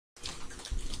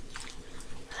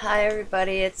Hi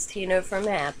everybody, it's Tina from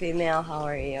Happy Mail. How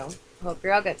are you? Hope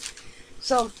you're all good.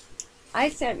 So, I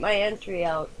sent my entry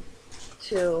out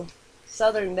to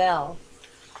Southern Bell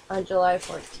on July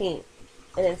 14th,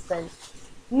 and it's been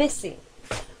missing.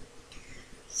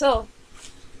 So,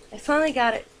 I finally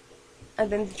got it. I've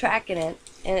been tracking it,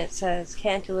 and it says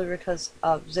can't deliver because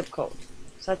of zip code.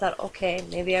 So I thought, okay,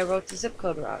 maybe I wrote the zip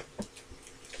code wrong.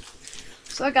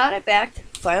 So I got it back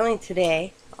finally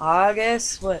today,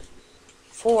 August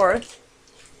 4th.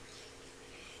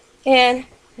 And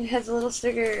it has a little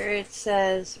sticker. It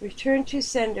says return to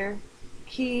sender,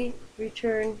 key,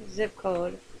 return, zip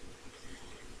code.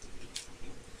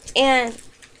 And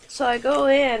so I go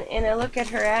in and I look at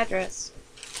her address,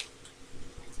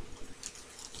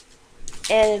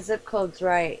 and the zip code's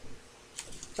right.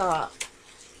 So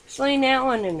explain that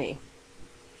one to me.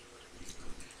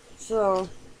 So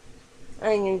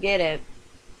I can get it.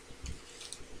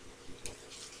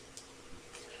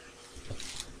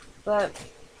 But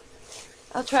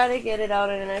I'll try to get it out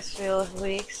in the next few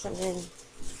weeks. I mean,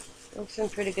 it looks in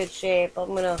pretty good shape.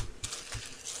 I'm gonna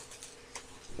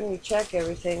recheck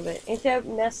everything, but ain't that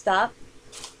messed up?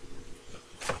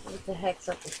 What the heck's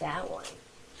up with that one?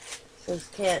 It says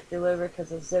can't deliver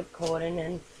because of zip code, and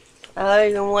then I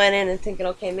even went in and thinking,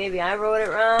 okay, maybe I wrote it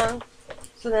wrong.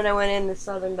 So then I went into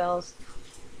Southern Bell's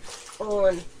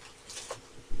own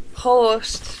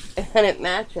post, and it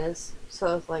matches. So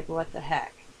I was like, what the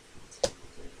heck?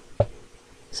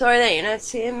 Sorry that you're not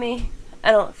seeing me.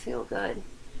 I don't feel good.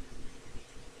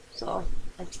 So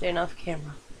I'm staying off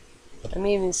camera. I'm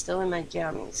even still in my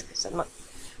jammies because I've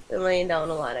been laying down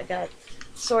a lot. I got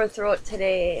sore throat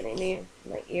today, and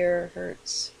my ear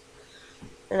hurts.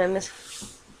 And I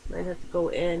might have to go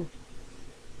in.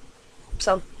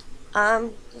 So,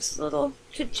 just a little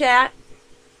chit chat.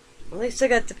 At least I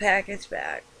got the package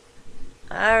back.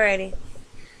 Alrighty.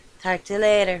 Talk to you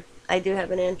later. I do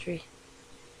have an entry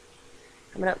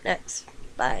coming up next.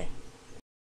 Bye.